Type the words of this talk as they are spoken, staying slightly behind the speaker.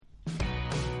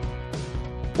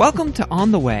Welcome to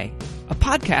On the Way, a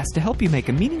podcast to help you make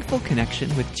a meaningful connection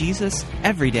with Jesus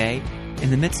every day in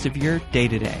the midst of your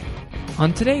day-to-day.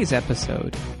 On today's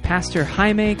episode, Pastor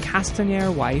Jaime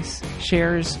Castañer Weiss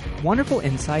shares wonderful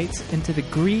insights into the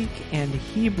Greek and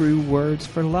Hebrew words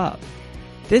for love.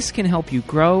 This can help you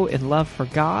grow in love for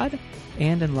God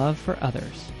and in love for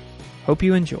others. Hope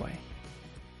you enjoy.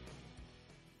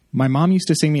 My mom used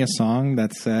to sing me a song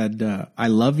that said, I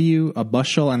love you, a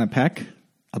bushel and a peck,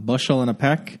 a bushel and a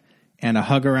peck, and a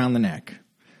hug around the neck.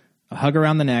 A hug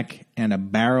around the neck and a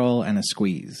barrel and a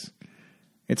squeeze.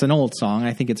 It's an old song.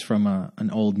 I think it's from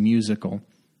an old musical.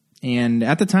 And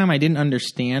at the time, I didn't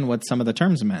understand what some of the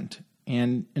terms meant.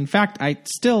 And in fact, I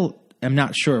still am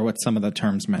not sure what some of the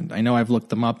terms meant. I know I've looked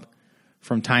them up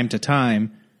from time to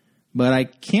time, but I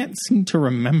can't seem to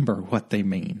remember what they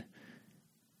mean.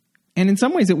 And in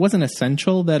some ways, it wasn't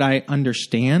essential that I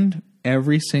understand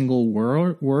every single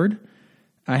word.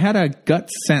 I had a gut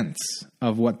sense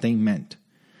of what they meant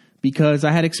because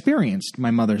I had experienced my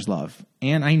mother's love,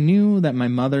 and I knew that my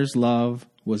mother's love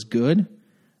was good,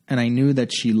 and I knew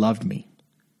that she loved me.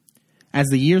 As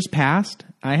the years passed,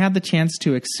 I had the chance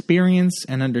to experience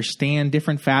and understand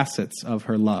different facets of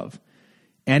her love,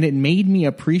 and it made me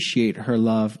appreciate her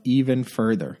love even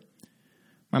further.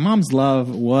 My mom's love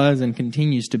was and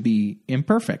continues to be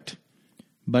imperfect,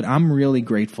 but I'm really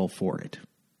grateful for it.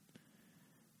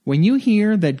 When you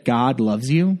hear that God loves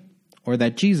you or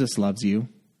that Jesus loves you,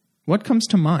 what comes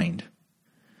to mind?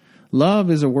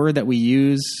 Love is a word that we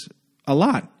use a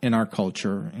lot in our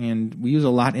culture, and we use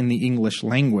a lot in the English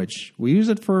language. We use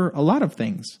it for a lot of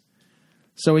things.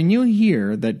 So when you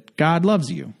hear that God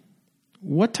loves you,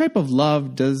 what type of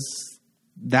love does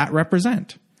that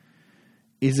represent?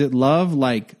 Is it love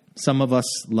like some of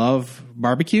us love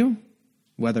barbecue?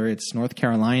 Whether it's North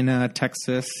Carolina,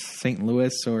 Texas, St.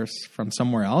 Louis, or from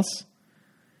somewhere else?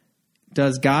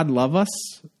 Does God love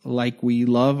us like we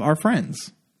love our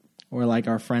friends, or like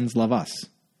our friends love us?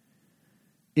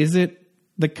 Is it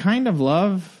the kind of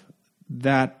love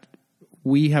that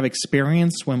we have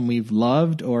experienced when we've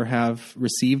loved or have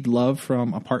received love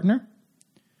from a partner?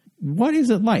 What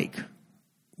is it like?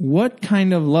 What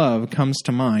kind of love comes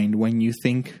to mind when you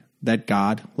think that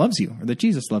God loves you or that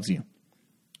Jesus loves you?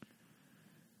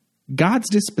 God's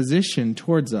disposition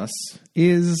towards us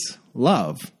is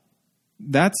love.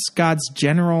 That's God's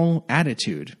general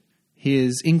attitude,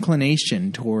 his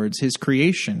inclination towards his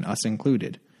creation, us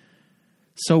included.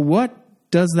 So what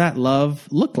does that love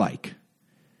look like?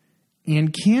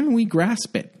 And can we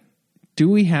grasp it? Do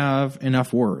we have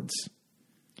enough words?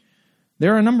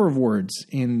 There are a number of words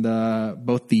in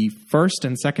both the First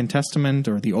and Second Testament,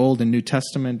 or the Old and New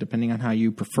Testament, depending on how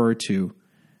you prefer to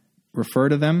refer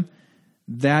to them,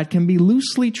 that can be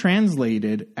loosely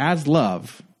translated as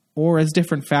love or as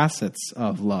different facets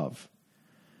of love.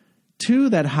 Two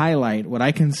that highlight what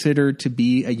I consider to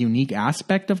be a unique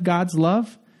aspect of God's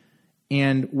love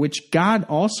and which God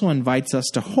also invites us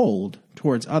to hold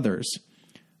towards others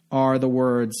are the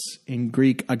words in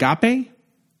Greek agape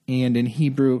and in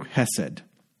Hebrew hesed.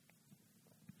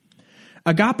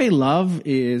 Agape love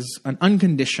is an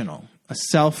unconditional, a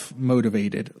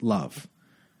self-motivated love.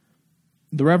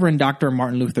 The Reverend Dr.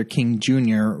 Martin Luther King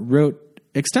Jr. wrote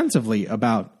extensively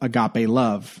about agape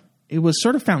love. It was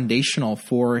sort of foundational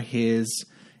for his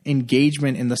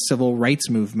engagement in the civil rights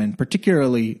movement,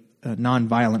 particularly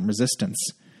nonviolent resistance.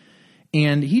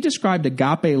 And he described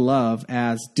agape love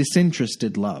as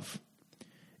disinterested love.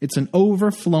 It's an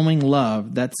overflowing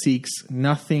love that seeks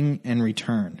nothing in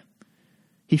return.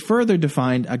 He further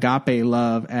defined agape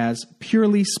love as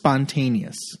purely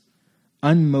spontaneous,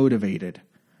 unmotivated,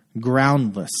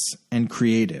 groundless, and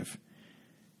creative.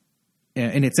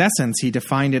 In its essence, he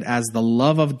defined it as the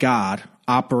love of God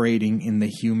operating in the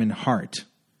human heart.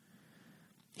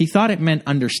 He thought it meant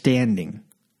understanding,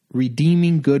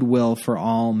 redeeming goodwill for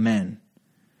all men.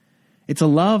 It's a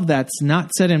love that's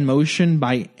not set in motion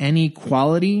by any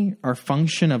quality or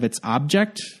function of its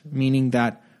object, meaning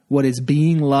that what is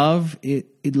being loved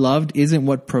isn't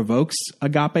what provokes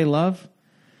agape love.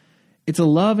 It's a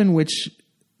love in which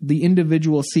the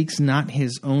individual seeks not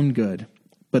his own good,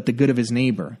 but the good of his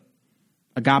neighbor.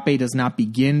 Agape does not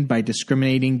begin by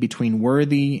discriminating between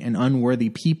worthy and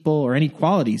unworthy people or any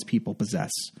qualities people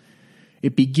possess.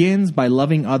 It begins by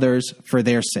loving others for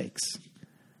their sakes.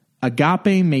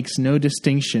 Agape makes no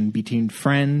distinction between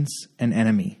friends and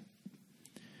enemy.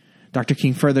 Dr.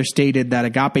 King further stated that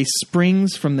agape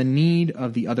springs from the need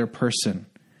of the other person,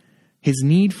 his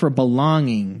need for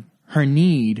belonging, her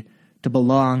need to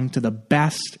belong to the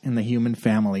best in the human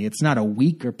family. It's not a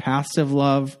weak or passive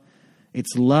love.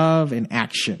 It's love in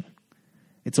action.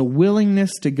 It's a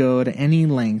willingness to go to any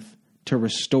length to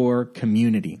restore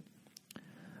community.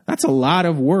 That's a lot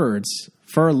of words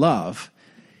for love.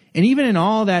 And even in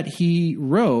all that he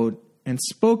wrote and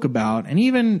spoke about, and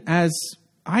even as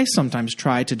I sometimes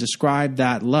try to describe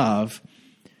that love,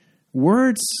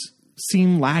 words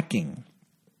seem lacking.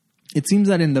 It seems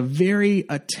that in the very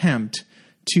attempt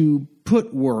to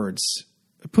put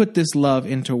this love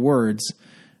into words,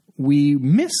 we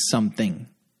miss something.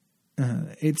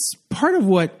 It's part of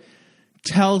what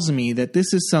tells me that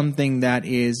this is something that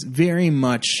is very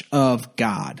much of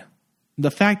God.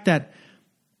 The fact that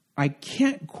I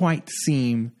can't quite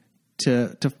seem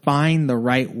to find the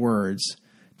right words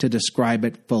to describe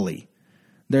it fully.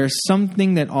 There's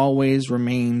something that always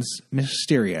remains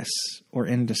mysterious or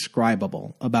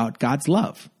indescribable about God's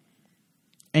love.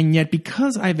 And yet,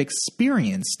 because I've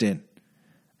experienced it,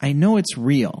 I know it's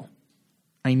real.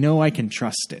 I know I can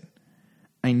trust it.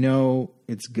 I know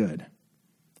it's good.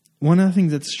 One of the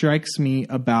things that strikes me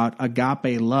about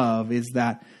agape love is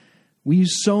that we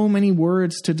use so many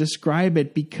words to describe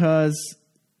it because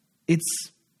it's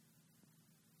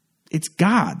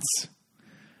God's.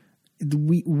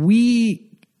 We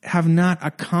have not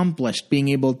accomplished being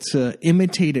able to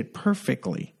imitate it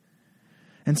perfectly.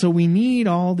 And so we need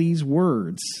all these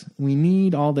words. We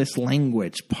need all this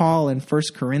language. Paul in 1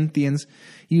 Corinthians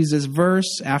uses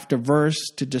verse after verse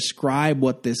to describe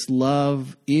what this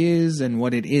love is and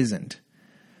what it isn't.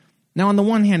 Now, on the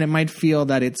one hand, it might feel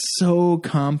that it's so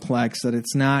complex that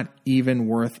it's not even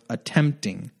worth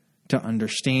attempting to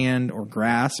understand or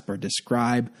grasp or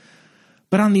describe.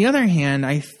 But on the other hand,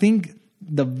 I think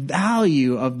the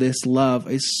value of this love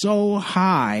is so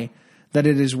high that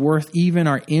it is worth even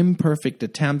our imperfect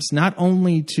attempts, not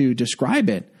only to describe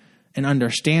it and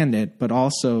understand it, but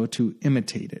also to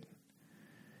imitate it.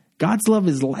 God's love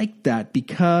is like that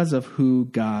because of who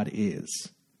God is.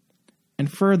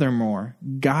 And furthermore,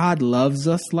 God loves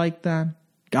us like that.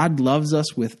 God loves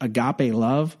us with agape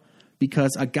love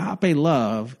because agape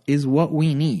love is what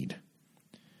we need.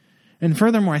 And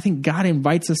furthermore, I think God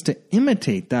invites us to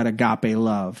imitate that agape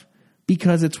love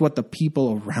because it's what the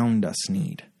people around us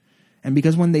need. And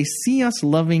because when they see us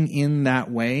loving in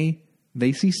that way,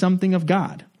 they see something of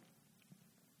God.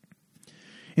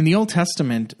 In the Old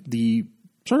Testament, the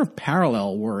sort of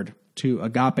parallel word to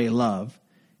agape love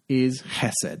is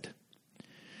hesed.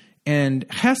 And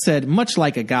hesed, much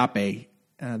like agape,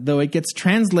 though it gets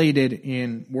translated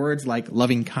in words like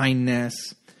loving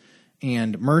kindness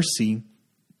and mercy,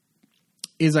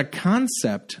 is a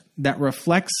concept that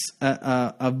reflects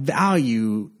a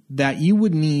value that you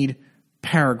would need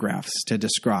paragraphs to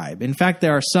describe. In fact,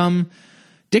 there are some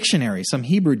dictionaries, some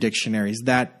Hebrew dictionaries,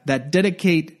 that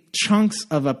dedicate chunks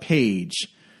of a page,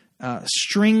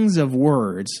 strings of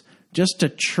words, just to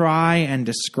try and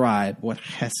describe what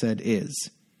hesed is.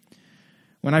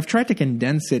 When I've tried to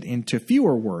condense it into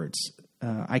fewer words,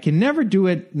 I can never do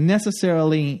it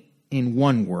necessarily in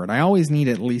one word. I always need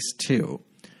at least two.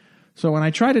 So when I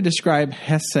try to describe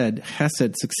hesed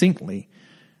succinctly,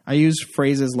 I use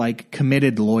phrases like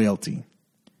committed loyalty,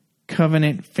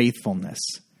 covenant faithfulness,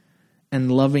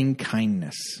 and loving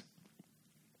kindness.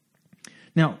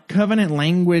 Now, covenant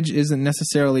language isn't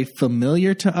necessarily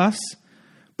familiar to us,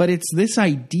 but it's this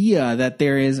idea that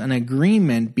there is an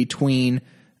agreement between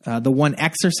the one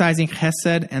exercising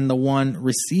hesed and the one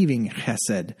receiving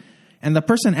hesed. And the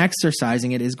person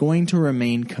exercising it is going to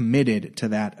remain committed to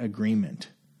that agreement.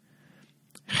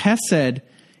 Hesed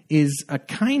is a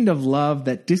kind of love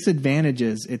that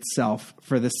disadvantages itself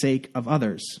for the sake of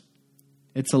others.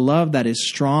 It's a love that is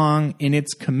strong in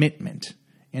its commitment.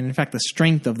 And in fact, the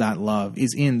strength of that love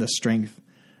is in the strength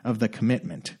of the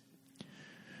commitment.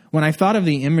 When I thought of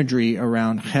the imagery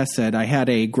around hesed, I had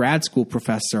a grad school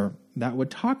professor that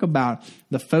would talk about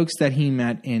the folks that he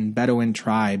met in Bedouin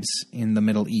tribes in the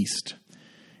Middle East.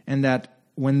 And that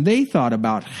when they thought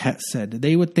about hesed,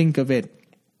 they would think of it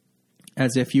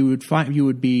as if you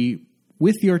would be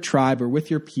with your tribe or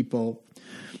with your people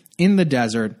in the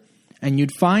desert, and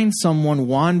you'd find someone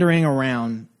wandering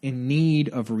around in need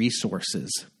of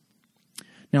resources.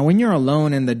 Now, when you're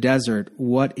alone in the desert,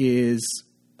 what is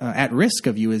at risk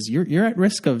of you is you're at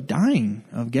risk of dying,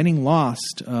 of getting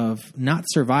lost, of not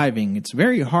surviving. It's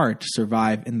very hard to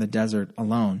survive in the desert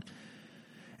alone.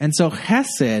 And so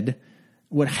hesed,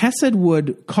 what hesed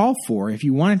would call for, if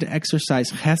you wanted to exercise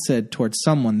hesed towards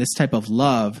someone, this type of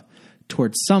love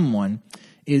towards someone,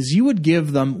 is you would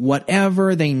give them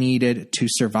whatever they needed to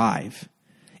survive,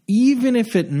 even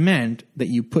if it meant that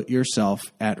you put yourself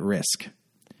at risk.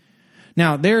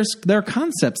 Now, there are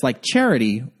concepts like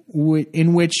charity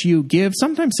in which you give,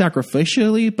 sometimes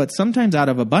sacrificially, but sometimes out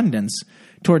of abundance,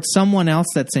 towards someone else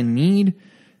that's in need,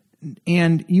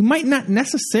 And you might not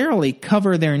necessarily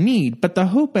cover their need, but the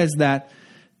hope is that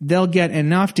they'll get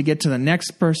enough to get to the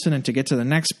next person and to get to the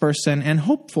next person, and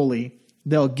hopefully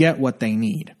they'll get what they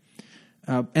need.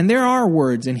 And there are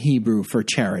words in Hebrew for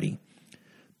charity,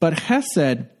 but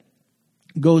Hesed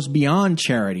goes beyond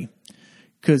charity,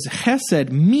 because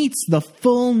Hesed meets the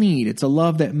full need. It's a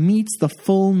love that meets the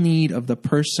full need of the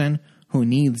person who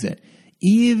needs it,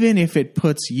 even if it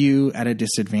puts you at a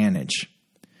disadvantage.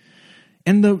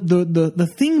 And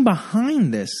the thing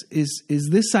behind this is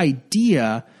this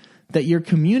idea that you're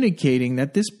communicating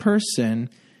that this person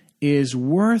is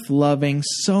worth loving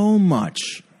so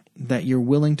much that you're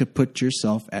willing to put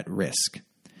yourself at risk.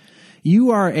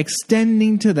 You are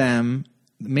extending to them,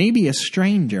 maybe a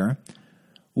stranger,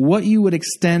 what you would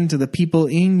extend to the people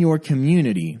in your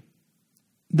community.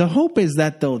 The hope is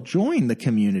that they'll join the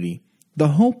community. The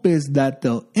hope is that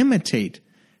they'll imitate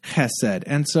Chesed,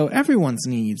 and so everyone's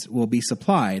needs will be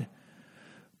supplied.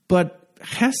 But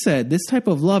Chesed, this type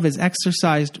of love, is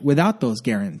exercised without those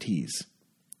guarantees.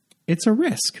 It's a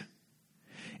risk.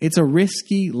 It's a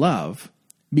risky love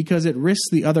because it risks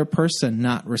the other person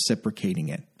not reciprocating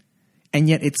it. And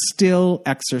yet it still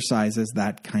exercises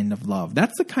that kind of love.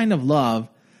 That's the kind of love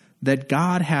that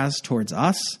God has towards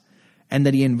us and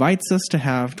that he invites us to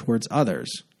have towards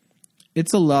others.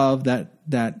 It's a love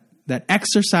that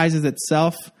exercises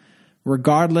itself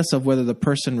regardless of whether the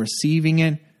person receiving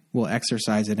it will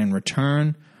exercise it in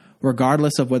return,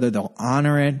 regardless of whether they'll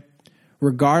honor it,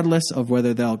 regardless of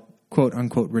whether they'll, quote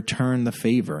unquote, return the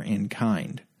favor in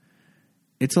kind.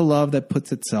 It's a love that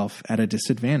puts itself at a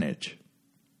disadvantage.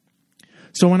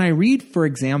 So when I read, for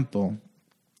example,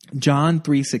 John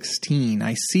 3:16,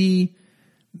 I see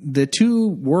the two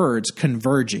words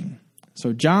converging.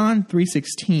 So John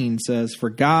 3:16 says, "For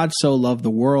God so loved the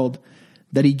world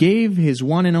that he gave his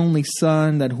one and only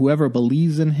Son, that whoever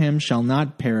believes in him shall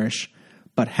not perish,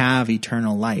 but have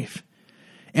eternal life."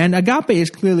 And agape is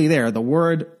clearly there. The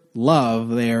word love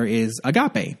there is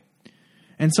agape.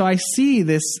 And so I see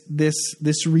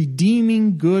this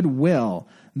redeeming goodwill,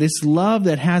 this love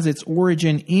that has its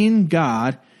origin in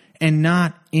God and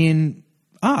not in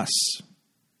us.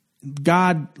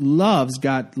 God loves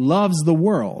the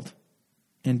world.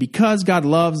 And because God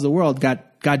loves the world,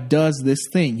 God does this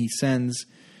thing. He sends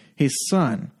his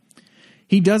Son.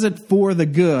 He does it for the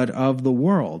good of the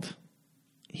world.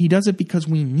 He does it because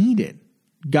we need it.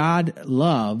 God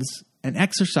loves and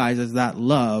exercises that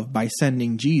love by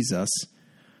sending Jesus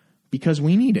because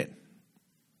we need it.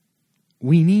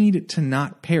 We need to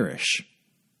not perish.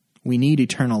 We need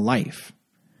eternal life.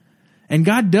 And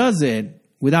God does it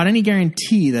without any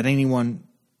guarantee that anyone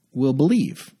will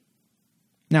believe.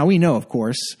 Now, we know, of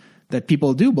course, that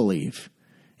people do believe.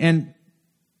 And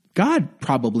God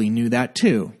probably knew that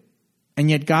too. And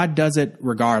yet God does it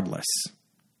regardless.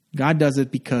 God does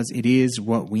it because it is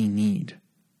what we need.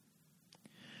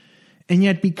 And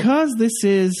yet because this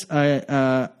is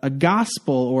a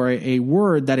gospel or a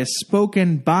word that is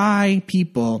spoken by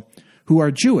people who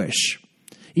are Jewish,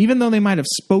 even though they might have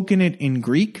spoken it in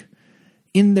Greek,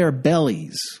 in their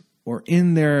bellies or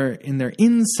in their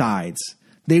insides,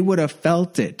 they would have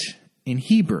felt it in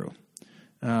Hebrew.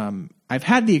 I've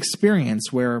had the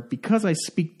experience where, because I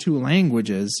speak two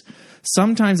languages,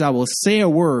 sometimes I will say a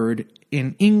word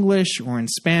in English or in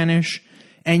Spanish,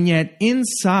 and yet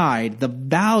inside the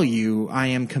value I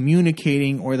am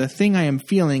communicating or the thing I am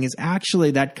feeling is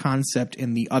actually that concept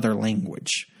in the other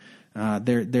language.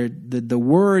 The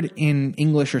word in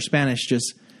English or Spanish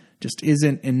just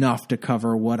isn't enough to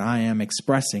cover what I am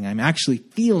expressing. I'm actually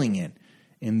feeling it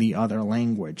in the other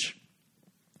language.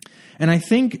 And I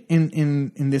think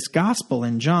in this gospel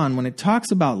in John, when it talks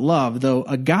about love, though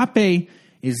agape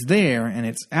is there and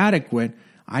it's adequate,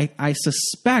 I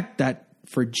suspect that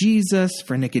for Jesus,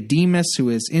 for Nicodemus, who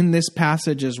is in this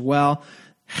passage as well,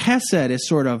 Hesed is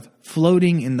sort of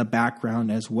floating in the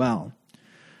background as well.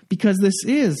 Because this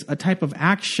is a type of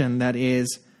action that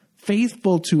is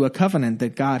faithful to a covenant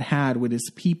that God had with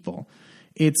his people.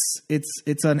 It's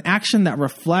an action that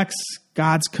reflects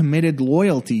God's committed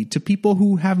loyalty to people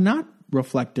who have not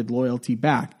reflected loyalty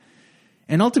back.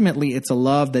 And ultimately, it's a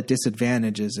love that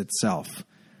disadvantages itself.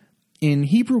 In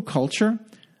Hebrew culture,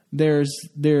 there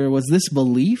was this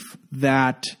belief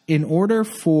that in order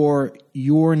for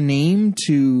your name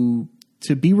to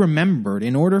be remembered,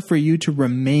 in order for you to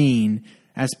remain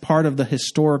as part of the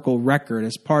historical record,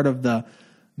 as part of the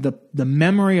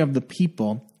memory of the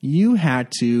people, you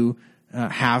had to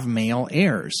have male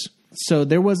heirs. So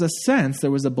there was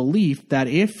a belief that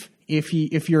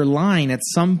if your line at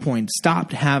some point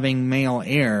stopped having male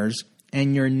heirs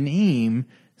and your name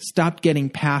stopped getting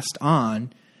passed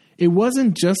on, It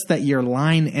wasn't just that your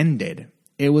line ended.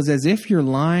 It was as if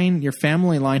your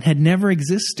family line had never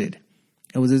existed.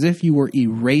 It was as if you were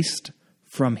erased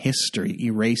from history,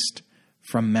 erased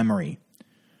from memory.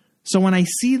 So when I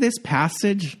see this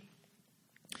passage,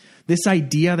 this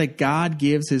idea that God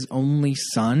gives his only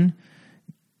son,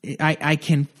 I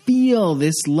can feel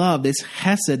this love, this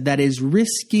hesed that is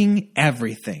risking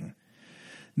everything,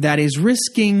 that is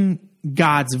risking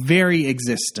God's very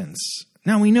existence.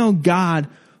 Now we know God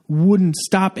wouldn't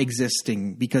stop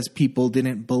existing because people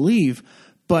didn't believe,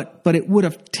 but it would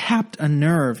have tapped a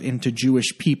nerve into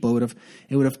Jewish people.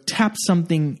 It would have tapped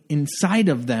something inside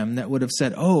of them that would have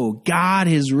said, oh, God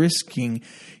is risking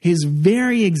his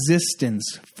very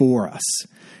existence for us.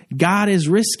 God is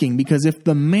risking, because if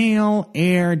the male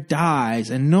heir dies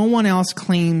and no one else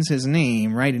claims his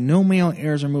name, right, and no male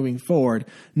heirs are moving forward,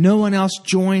 no one else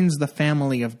joins the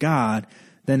family of God,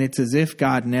 then it's as if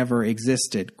God never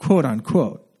existed, quote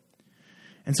unquote.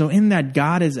 And so in that,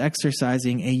 God is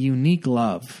exercising a unique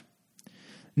love,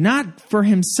 not for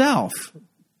himself,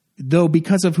 though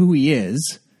because of who he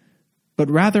is, but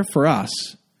rather for us,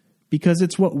 because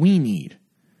it's what we need.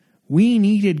 We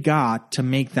needed God to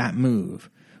make that move.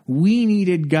 We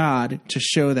needed God to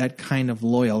show that kind of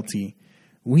loyalty.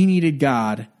 We needed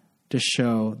God to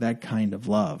show that kind of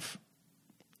love.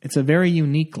 It's a very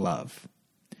unique love.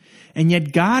 And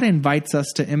yet God invites us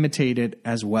to imitate it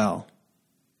as well.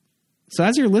 So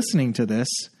as you're listening to this,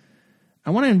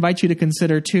 I want to invite you to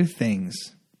consider two things.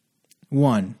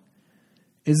 One,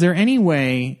 is there any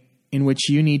way in which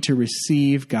you need to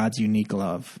receive God's unique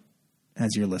love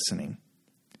as you're listening?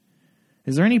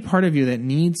 Is there any part of you that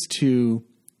needs to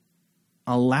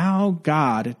allow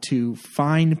God to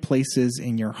find places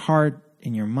in your heart,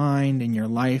 in your mind, in your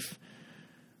life,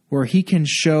 where he can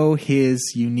show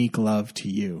his unique love to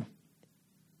you?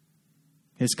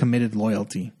 His committed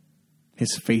loyalty,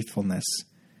 his faithfulness,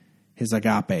 his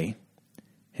agape,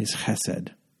 his chesed.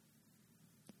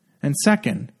 And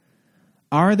second,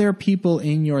 are there people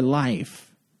in your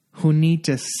life who need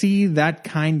to see that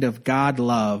kind of God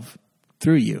love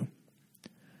through you?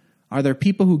 Are there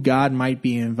people who God might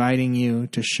be inviting you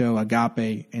to show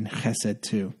agape and chesed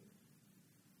to?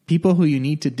 People who you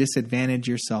need to disadvantage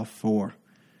yourself for.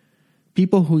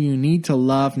 People who you need to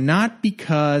love not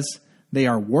because they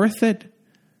are worth it,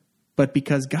 but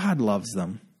because God loves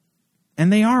them.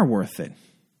 And they are worth it.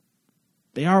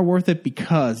 They are worth it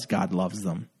because God loves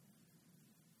them.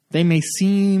 They may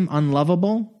seem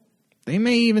unlovable. They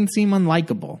may even seem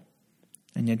unlikable.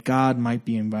 And yet God might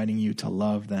be inviting you to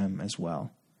love them as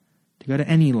well. To go to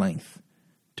any length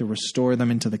to restore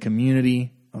them into the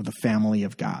community of the family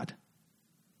of God.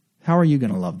 How are you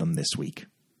going to love them this week?